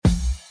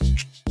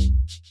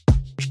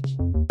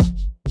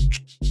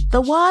The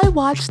Why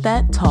Watch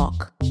That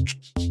Talk.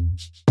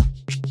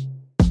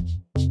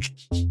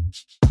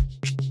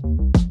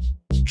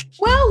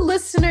 Well,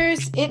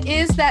 listeners, it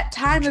is that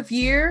time of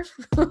year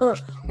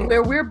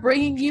where we're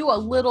bringing you a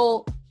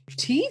little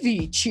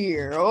TV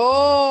cheer.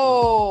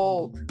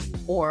 Oh,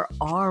 or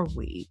are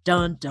we?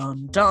 Dun,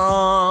 dun,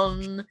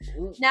 dun.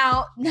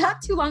 Now,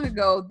 not too long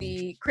ago,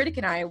 the critic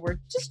and I were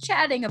just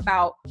chatting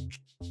about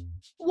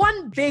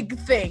one big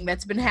thing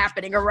that's been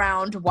happening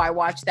around Why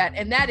Watch That,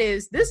 and that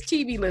is this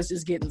TV list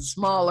is getting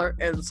smaller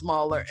and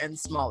smaller and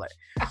smaller.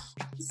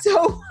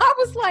 So I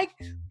was like,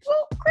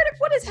 well, critic,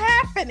 what is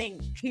happening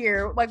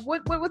here? Like,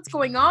 what's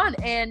going on?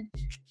 And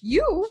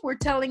you were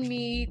telling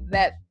me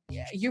that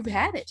you've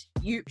had it.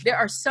 There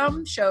are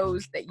some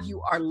shows that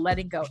you are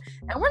letting go.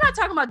 And we're not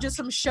talking about just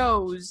some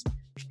shows,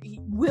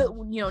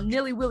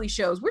 nilly-willy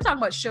shows. We're talking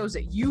about shows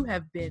that you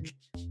have been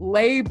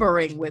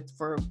laboring with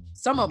for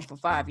some of them for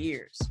 5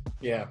 years.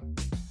 Yeah.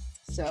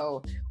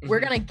 So we're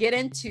going to get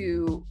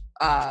into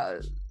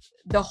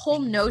the whole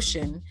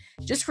notion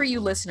just for you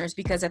listeners,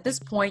 because at this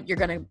point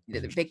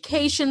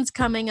vacations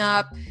coming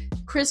up,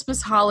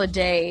 Christmas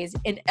holidays,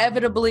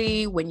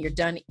 inevitably when you're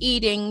done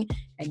eating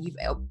and you've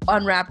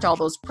unwrapped all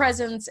those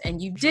presents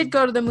and you did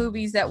go to the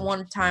movies that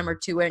one time or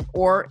two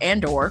or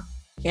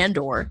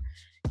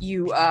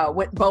you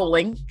went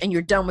bowling and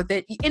you're done with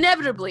it,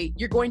 inevitably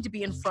you're going to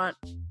be in front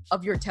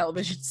of your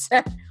television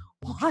set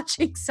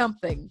watching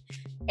something.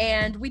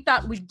 And we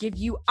thought we'd give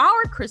you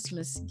our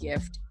Christmas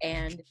gift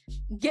and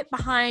get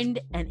behind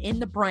and in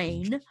the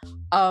brain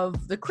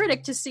of the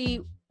critic to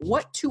see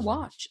what to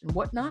watch and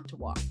what not to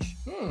watch.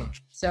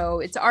 So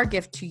it's our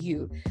gift to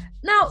you.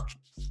 Now,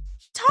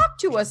 talk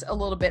to us a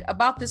little bit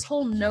about this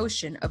whole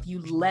notion of you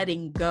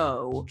letting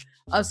go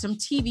of some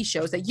TV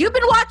shows that you've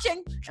been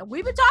watching and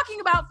we've been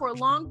talking about for a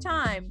long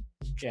time.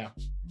 Yeah.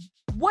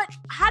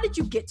 How did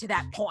you get to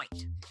that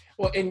point?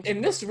 Well, and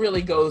this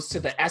really goes to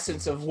the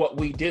essence of what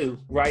we do,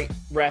 right,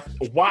 Ref?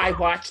 Why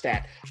watch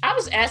that? I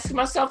was asking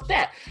myself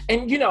that.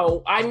 And,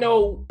 I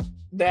know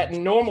that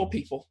normal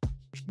people,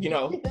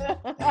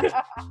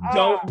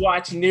 don't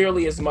watch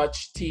nearly as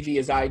much TV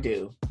as I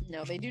do.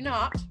 No, they do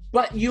not.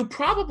 But you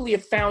probably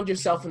have found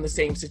yourself in the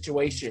same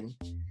situation.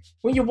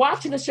 When you're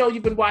watching a show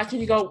you've been watching,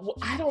 you go, well,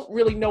 I don't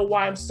really know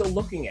why I'm still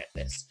looking at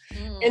this.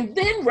 And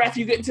then, Ref,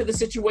 you get into the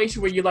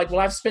situation where you're like, well,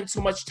 I've spent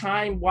so much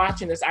time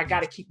watching this, I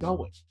got to keep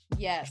going.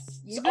 Yes.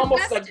 It's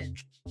almost like,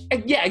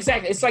 yeah,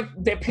 exactly. It's like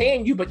they're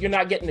paying you, but you're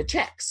not getting the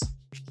checks.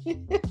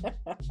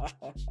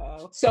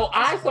 So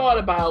I thought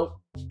about,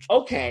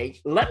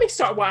 okay, let me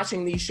start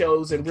watching these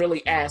shows and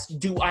really ask,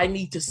 do I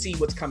need to see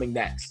what's coming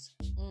next?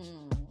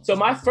 So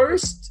my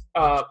first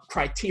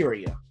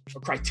criterion,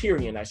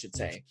 I should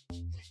say,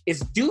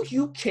 is do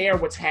you care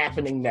what's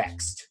happening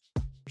next?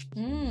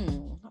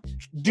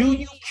 Do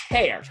you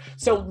care?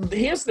 So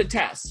here's the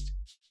test.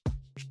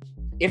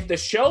 If the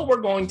show were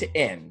going to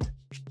end,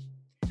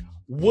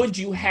 would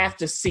you have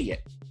to see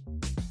it,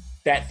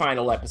 that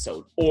final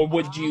episode? Or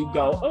would you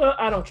go,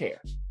 I don't care?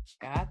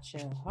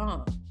 Gotcha,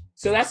 huh?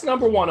 So that's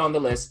number one on the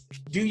list.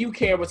 Do you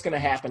care what's going to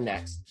happen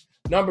next?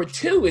 Number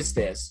two is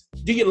this.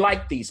 Do you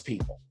like these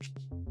people?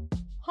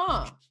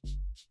 Huh.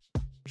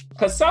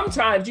 Because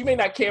sometimes you may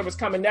not care what's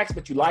coming next,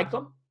 but you like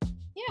them.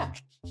 Yeah.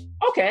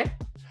 Okay.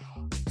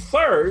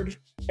 Third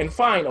and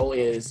final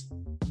is,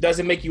 does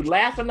it make you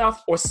laugh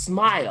enough or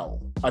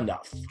smile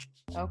enough?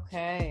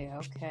 Okay.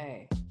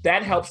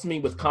 That helps me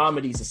with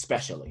comedies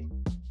especially.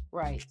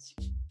 Right.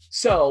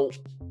 So,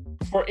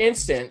 for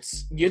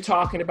instance, you're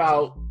talking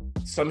about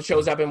some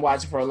shows I've been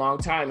watching for a long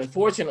time.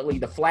 Unfortunately,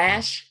 The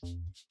Flash.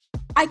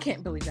 I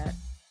can't believe that.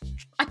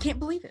 I can't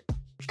believe it.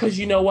 Because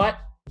you know what?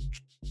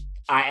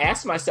 I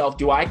asked myself,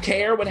 do I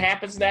care what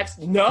happens next?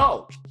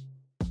 No.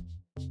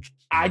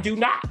 I do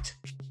not.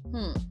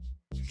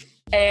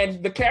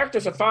 And the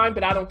characters are fine,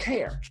 but I don't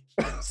care.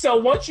 So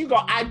once you go,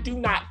 I do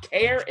not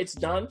care, it's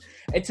done.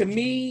 And to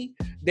me,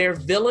 their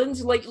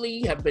villains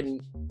lately have been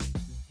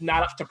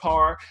not up to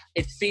par.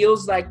 It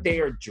feels like they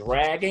are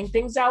dragging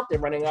things out. They're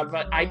running out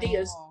of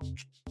ideas.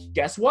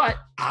 Guess what?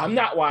 I'm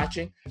not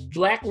watching.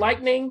 Black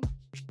Lightning.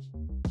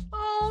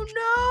 Oh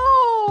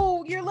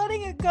no! You're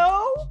letting it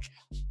go?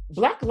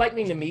 Black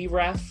Lightning to me,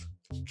 Ref,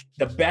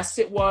 the best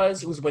it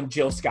was when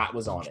Jill Scott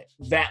was on it.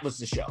 That was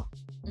the show.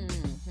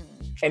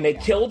 And they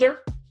killed her.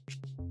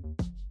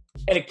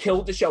 And it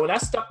killed the show. And I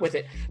stuck with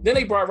it. Then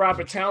they brought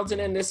Robert Townsend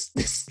in this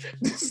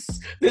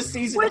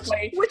season to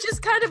play. Which is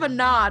kind of a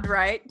nod,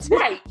 right?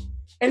 Right.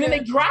 And then they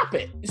drop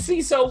it.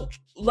 See, so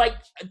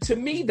to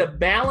me, the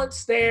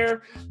balance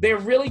there, they're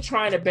really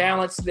trying to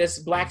balance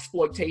this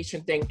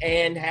blaxploitation thing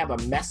and have a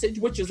message,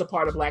 which is a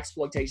part of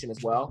blaxploitation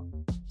as well.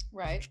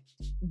 Right.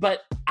 But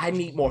I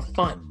need more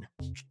fun.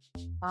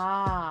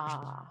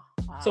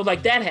 So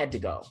that had to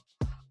go.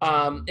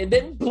 And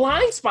then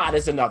Blind Spot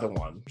is another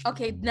one.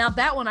 Okay, now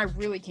that one I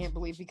really can't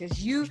believe because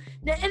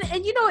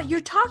and you know what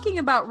you're talking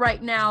about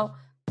right now,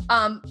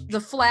 The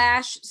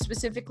Flash,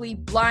 specifically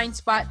Blind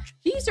Spot,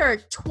 these are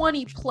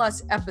 20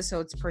 plus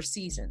episodes per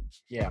season.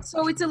 Yeah.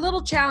 So it's a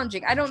little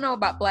challenging. I don't know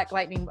about Black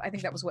Lightning. I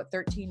think that was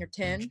 13 or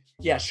 10.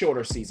 Yeah,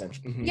 shorter season.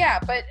 Mm-hmm. Yeah,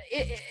 but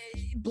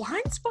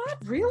Blind Spot,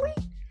 really?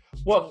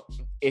 Well,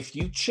 if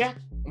you check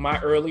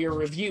my earlier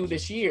review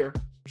this year,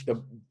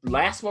 the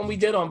last one we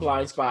did on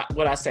Blind Spot,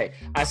 what I say?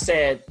 I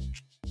said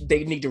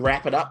they need to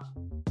wrap it up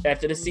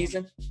after the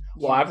season.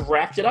 Well, I've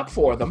wrapped it up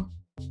for them.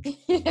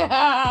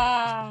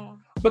 Yeah.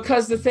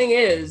 Because the thing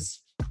is,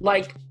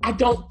 like, I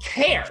don't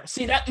care.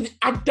 See, that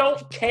I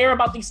don't care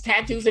about these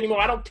tattoos anymore.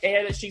 I don't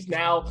care that she's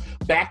now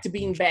back to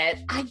being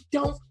bad. I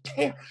don't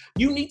care.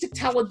 You need to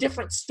tell a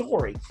different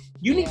story.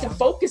 You need to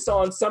focus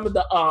on some of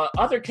the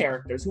other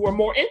characters who are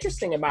more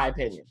interesting, in my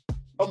opinion.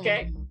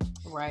 Okay?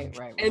 Right.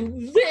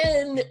 And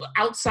then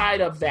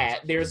outside of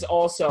that, there's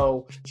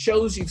also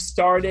shows you've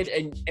started,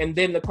 and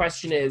then the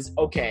question is,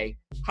 okay,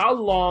 how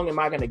long am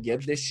I going to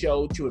give this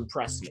show to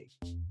impress me?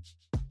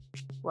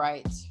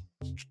 Right.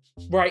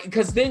 Right,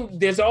 because then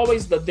there's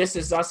always the This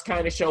Is Us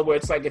kind of show where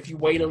it's like if you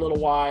wait a little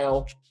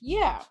while.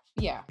 Yeah.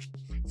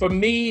 For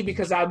me,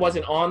 because I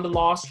wasn't on the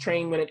Lost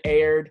train when it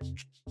aired,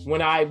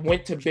 when I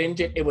went to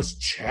binge it, it was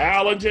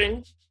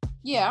challenging.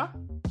 Yeah.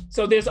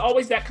 So there's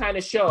always that kind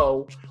of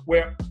show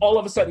where all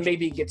of a sudden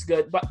maybe it gets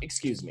good, but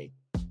excuse me.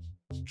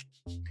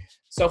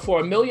 So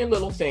for A Million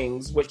Little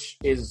Things, which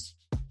is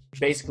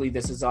basically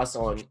This Is Us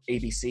on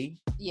ABC.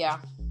 Yeah.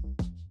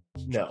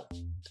 No.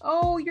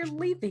 Oh, you're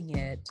leaving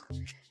it.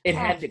 It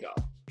had to go.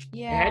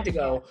 Yeah. It had to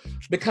go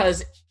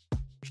because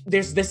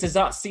there's This Is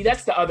Us. See,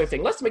 that's the other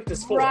thing. Let's make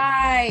this full.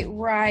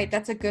 Right.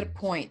 That's a good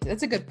point.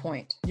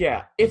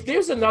 Yeah. If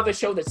there's another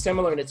show that's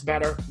similar and it's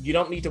better, you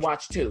don't need to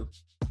watch two.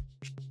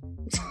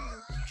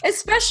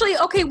 Especially,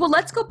 okay, well,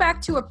 let's go back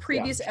to a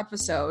previous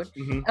episode.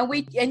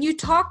 Mm-hmm. And you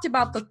talked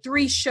about the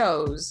 3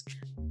 shows.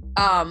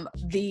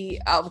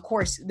 Of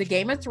course, the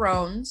Game of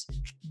Thrones,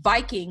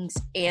 Vikings,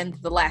 and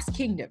The Last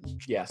Kingdom.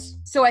 Yes.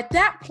 So at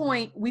that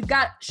point, we've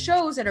got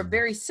shows that are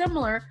very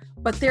similar,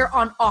 but they're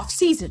on off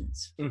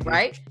seasons,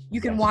 right?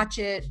 You can watch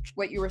it,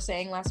 what you were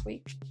saying last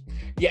week.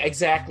 Yeah,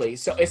 exactly.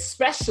 So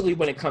especially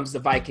when it comes to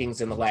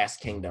Vikings and The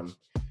Last Kingdom.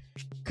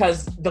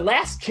 Because The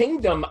Last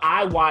Kingdom,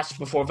 I watched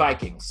before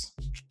Vikings.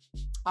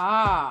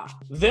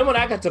 Then when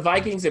I got to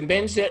Vikings and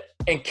binged it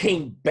and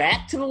came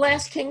back to The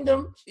Last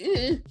Kingdom,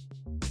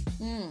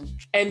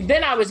 and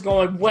then I was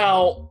going,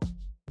 well,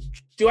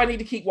 do I need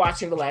to keep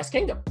watching The Last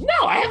Kingdom?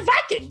 No, I have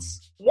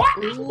Vikings. Why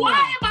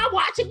am I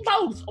watching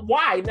both?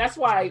 Why? And that's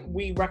why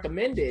we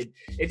recommended,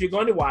 if you're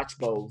going to watch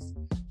both,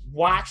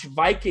 watch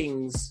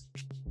Vikings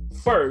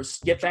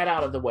first, get that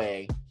out of the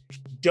way.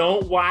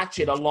 Don't watch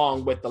it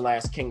along with The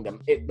Last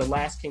Kingdom. The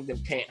Last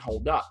Kingdom can't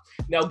hold up.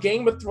 Now,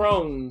 Game of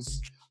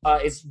Thrones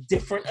is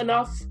different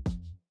enough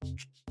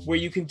where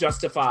you can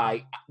justify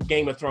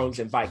Game of Thrones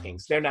and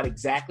Vikings. They're not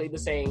exactly the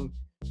same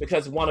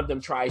because one of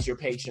them tries your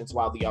patience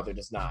while the other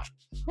does not.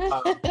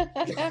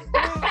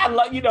 I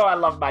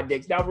love my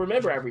dicks. Now,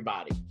 remember,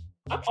 everybody,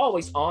 I'm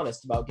always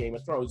honest about Game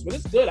of Thrones, but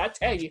it's good. I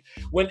tell you,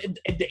 when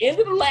at the end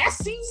of the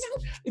last season,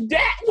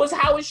 that was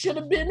how it should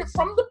have been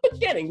from the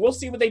beginning. We'll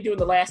see what they do in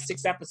the last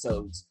 6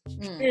 episodes.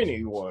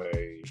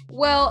 Anyway.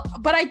 Well,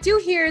 but I do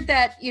hear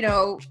that,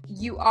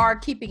 you are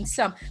keeping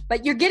some,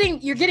 but you're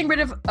getting rid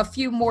of a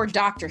few more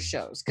doctor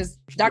shows, because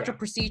doctor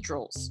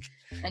procedurals.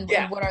 And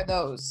what are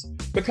those?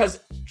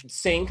 Because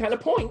same kind of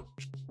point.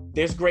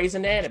 There's Grey's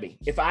Anatomy.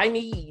 If I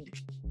need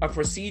a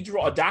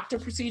doctor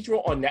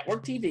procedural on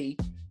network TV,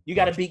 you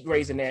got to beat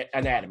Grey's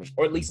Anatomy,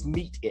 or at least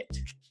meet it.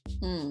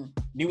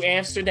 New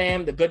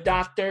Amsterdam, The Good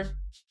Doctor.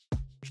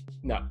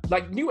 No,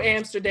 like New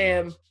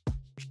Amsterdam.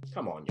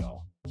 Come on,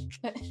 y'all.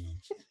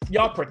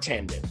 Y'all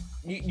pretending.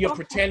 You're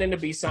pretending to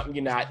be something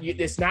you're not.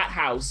 It's not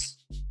House.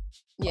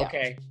 Yeah.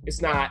 Okay.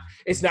 It's not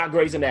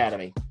Grey's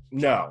Anatomy.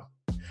 No.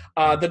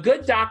 The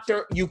Good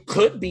Doctor, you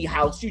could be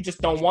House. You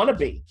just don't want to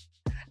be.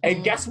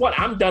 And guess what?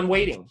 I'm done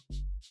waiting.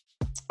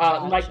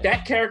 Like,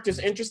 that character's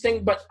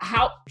interesting, but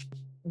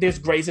there's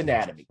Grey's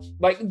Anatomy.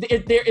 Like,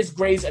 there is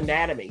Grey's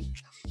Anatomy.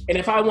 And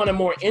if I want a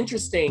more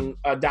interesting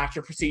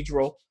doctor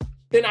procedural,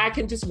 then I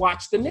can just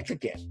watch The Nick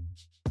again.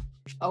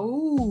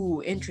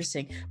 Oh,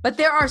 interesting. But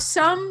there are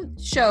some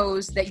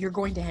shows that you're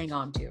going to hang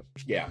on to.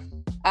 Yeah.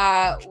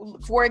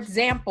 For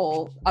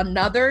example,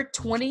 another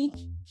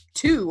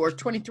 22 or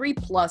 23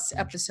 plus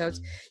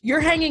episodes,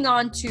 you're hanging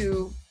on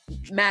to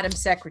Madam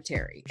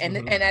Secretary. And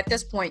at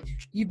this point,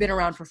 you've been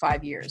around for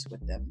 5 years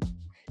with them.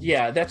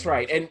 Yeah, that's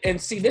right.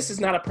 And see, this is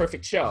not a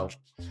perfect show,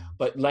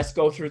 but let's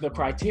go through the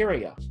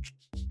criteria.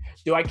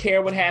 Do I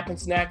care what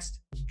happens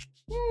next?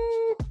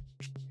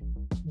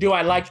 Do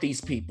I like these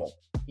people?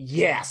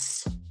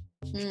 Yes.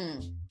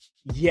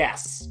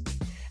 Yes.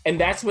 And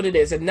that's what it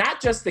is. And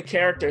not just the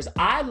characters.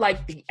 I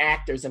like the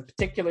actors, in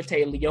particular,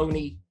 Téa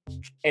Leoni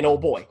and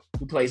old boy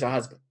who plays her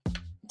husband.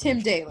 Tim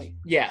Daly.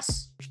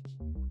 Yes.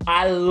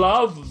 I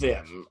love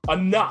them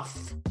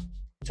enough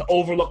to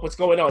overlook what's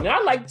going on. And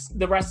I like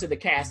the rest of the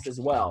cast as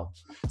well.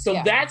 So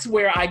that's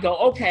where I go,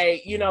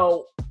 okay,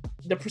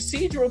 the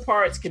procedural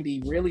parts can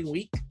be really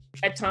weak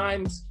at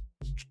times.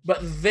 but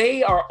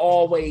they are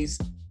always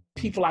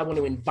people I want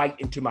to invite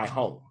into my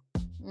home.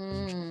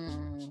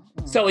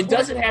 So it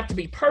doesn't have to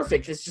be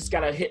perfect. It's just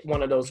got to hit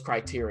one of those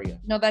criteria.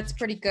 No, that's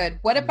pretty good.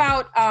 What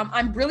about,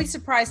 I'm really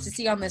surprised to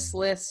see on this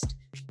list,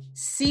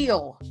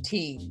 SEAL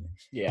Team.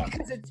 Yeah.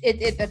 Because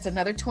that's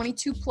another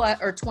 22 plus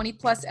or 20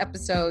 plus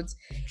episodes.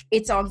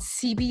 It's on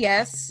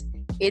CBS.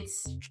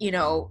 It's,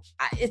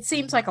 it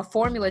seems like a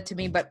formula to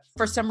me, but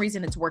for some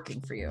reason it's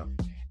working for you.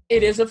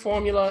 It is a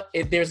formula.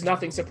 There's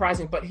nothing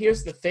surprising, but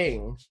here's the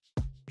thing.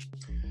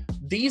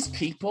 These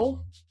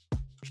people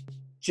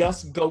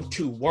just go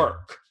to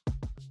work.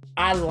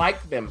 I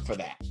like them for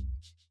that.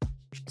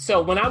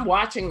 So when I'm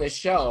watching the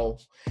show,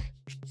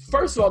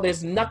 first of all,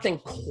 there's nothing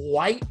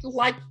quite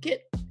like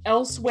it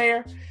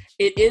elsewhere.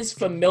 It is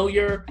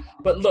familiar,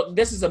 but look,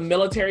 this is a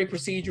military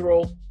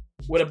procedural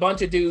with a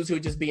bunch of dudes who are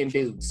just being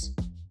dudes.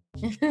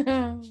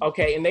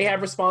 Okay, and they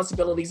have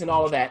responsibilities and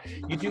all of that.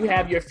 You do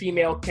have your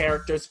female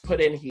characters put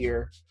in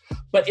here.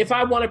 But if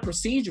I want a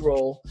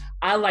procedural,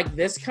 I like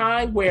this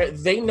kind where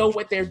they know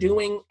what they're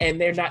doing and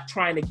they're not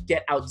trying to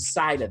get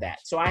outside of that.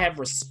 So I have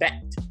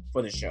respect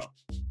for the show.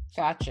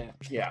 Gotcha.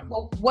 Yeah.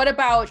 Well, what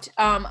about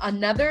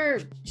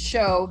another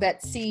show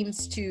that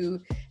seems to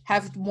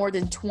have more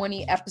than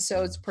 20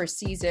 episodes per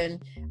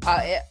season?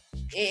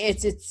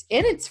 It's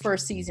in its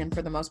first season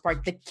for the most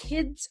part. The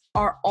Kids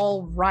Are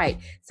All Right.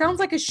 Sounds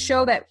like a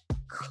show that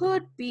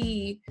could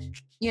be,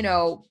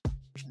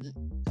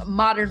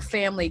 Modern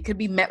Family, could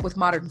be met with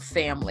Modern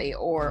Family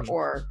or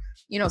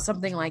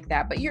something like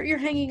that. But you're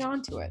hanging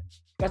on to it.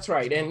 That's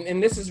right.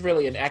 And this is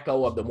really an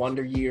echo of the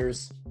Wonder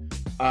Years.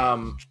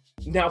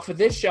 Now for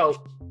this show,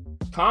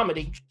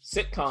 comedy,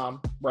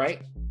 sitcom,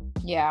 right?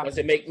 Yeah. Does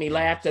it make me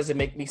laugh? Does it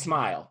make me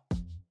smile?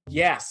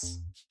 Yes.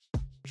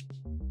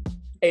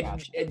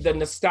 The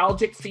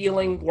nostalgic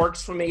feeling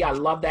works for me. I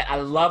love that. I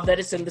love that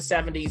it's in the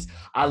 70s.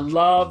 I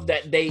love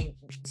that they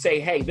say,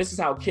 hey, this is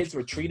how kids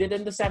were treated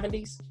in the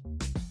 70s.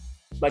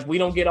 Like, we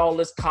don't get all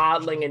this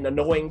coddling and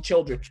annoying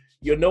children.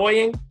 You're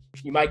annoying,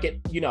 you might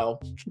get,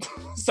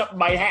 something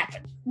might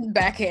happen.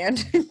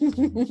 Backhand.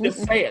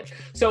 Just say it.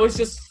 So it's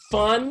just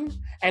fun.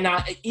 And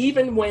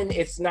even when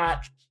it's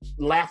not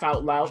laugh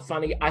out loud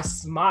funny, I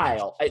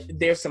smile.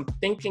 There's some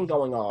thinking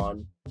going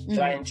on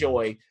that I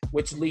enjoy,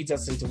 which leads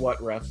us into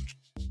what, Ref?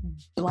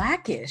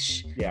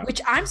 Blackish. Yeah. Which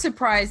I'm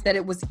surprised that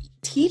it was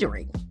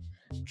teetering.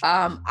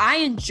 I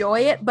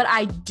enjoy it, but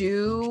I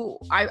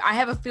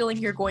have a feeling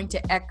you're going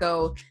to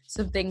echo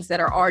some things that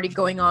are already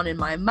going on in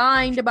my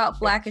mind about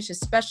Blackish,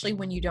 especially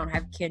when you don't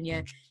have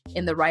Kenya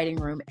in the writing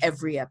room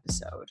every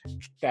episode.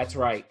 That's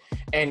right.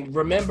 And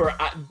remember,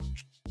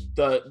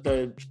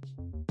 that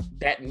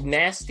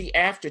nasty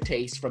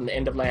aftertaste from the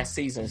end of last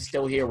season is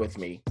still here with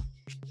me.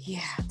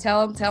 Yeah,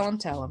 tell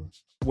him.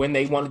 When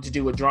they wanted to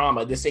do a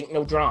drama, this ain't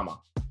no drama.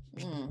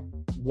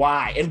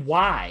 Why? And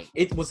why?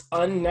 It was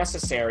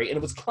unnecessary and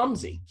it was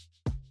clumsy.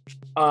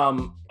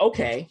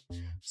 Okay.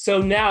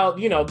 So now,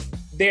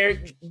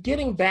 they're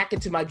getting back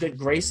into my good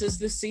graces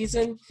this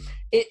season.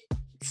 It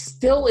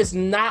still is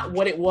not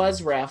what it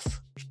was,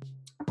 Ref.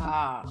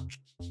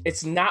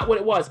 It's not what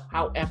it was.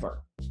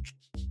 However,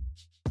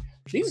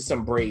 these are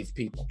some brave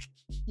people.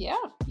 Yeah.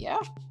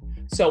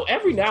 So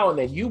every now and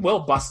then you will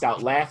bust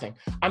out laughing.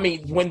 I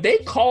mean, when they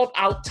called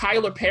out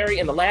Tyler Perry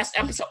in the last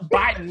episode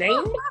by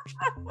name,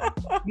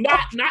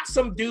 not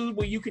some dude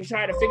where you can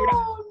try to figure it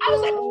out. I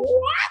was like,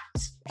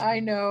 what? I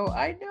know.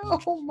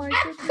 Oh my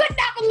goodness. I could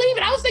not believe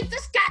it. I was like,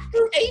 this got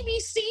through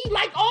ABC.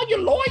 Like, all your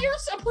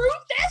lawyers approved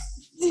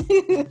this? And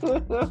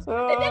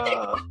then they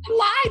put the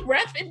line,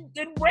 Ref, in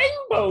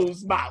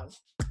Rainbow's mouth.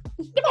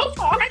 The most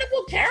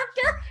credible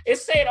character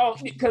is saying,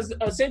 because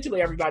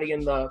essentially everybody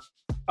in the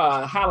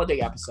holiday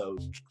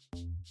episode,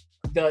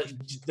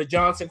 the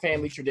Johnson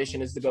family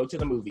tradition is to go to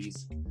the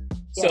movies.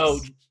 Yes. So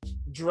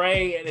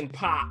Dre and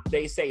Pop,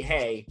 they say,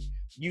 hey,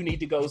 you need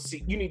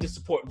to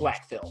support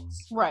Black films.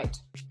 Right.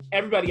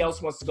 Everybody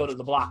else wants to go to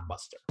the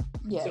Blockbuster.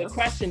 Yes. So the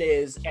question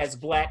is, as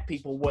Black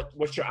people,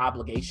 what's your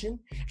obligation?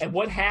 And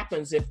what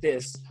happens if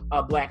this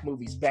Black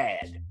movie's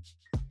bad?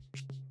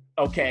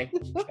 Okay,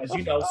 as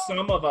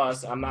some of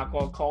us, I'm not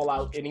going to call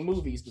out any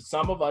movies, but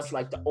some of us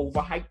like to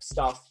overhype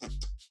stuff.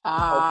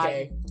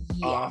 Okay.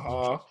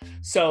 Yeah.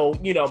 So,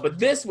 but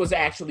this was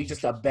actually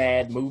just a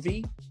bad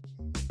movie.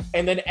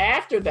 And then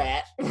after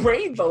that,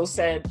 Rainbow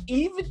said,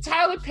 even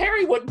Tyler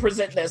Perry wouldn't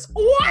present this.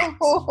 What?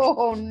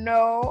 Oh,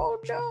 no.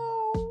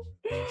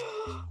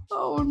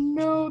 Oh,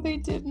 no, they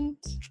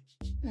didn't.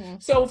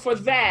 So for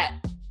that,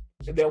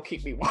 they'll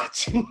keep me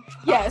watching.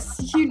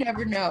 Yes, you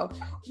never know.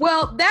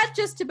 Well, that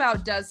just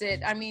about does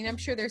it. I mean, I'm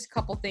sure there's a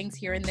couple things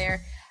here and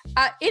there.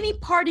 Any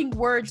parting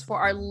words for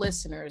our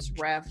listeners,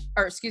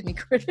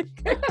 Critic?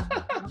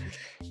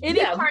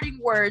 Any parting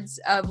words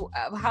of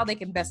how they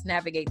can best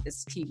navigate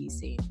this TV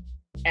scene?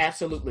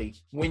 Absolutely.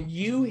 When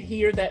you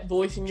hear that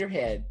voice in your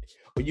head,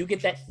 or you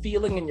get that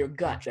feeling in your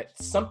gut that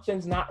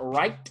something's not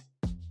right,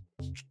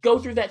 go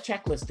through that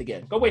checklist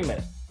again. Go, wait a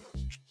minute.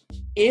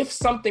 If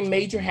something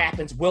major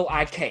happens, will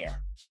I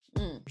care?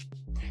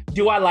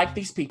 Do I like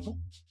these people?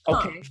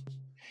 Okay.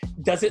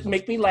 Does it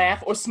make me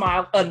laugh or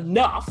smile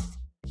enough?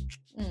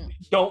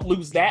 Don't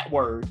lose that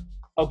word.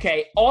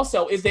 Okay.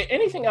 Also, is there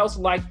anything else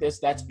like this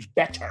that's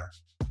better?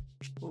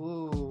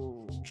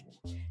 Ooh.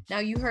 Now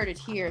you heard it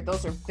here.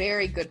 Those are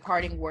very good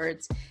parting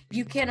words.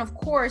 You can, of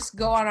course,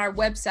 go on our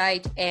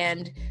website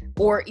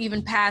or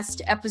even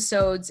past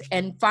episodes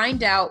and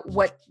find out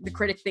what the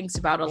critic thinks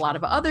about a lot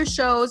of other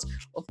shows.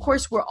 Of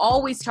course, we're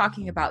always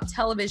talking about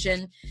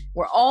television.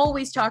 We're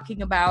always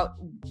talking about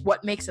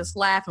what makes us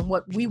laugh and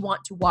what we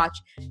want to watch.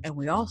 And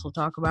we also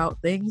talk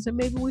about things that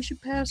maybe we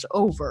should pass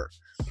over.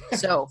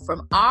 So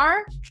from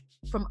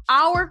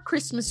our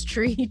Christmas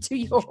tree to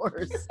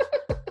yours,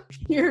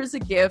 here's a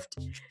gift.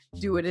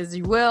 Do it as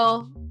you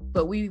will,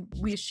 but we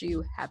wish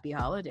you happy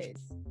holidays.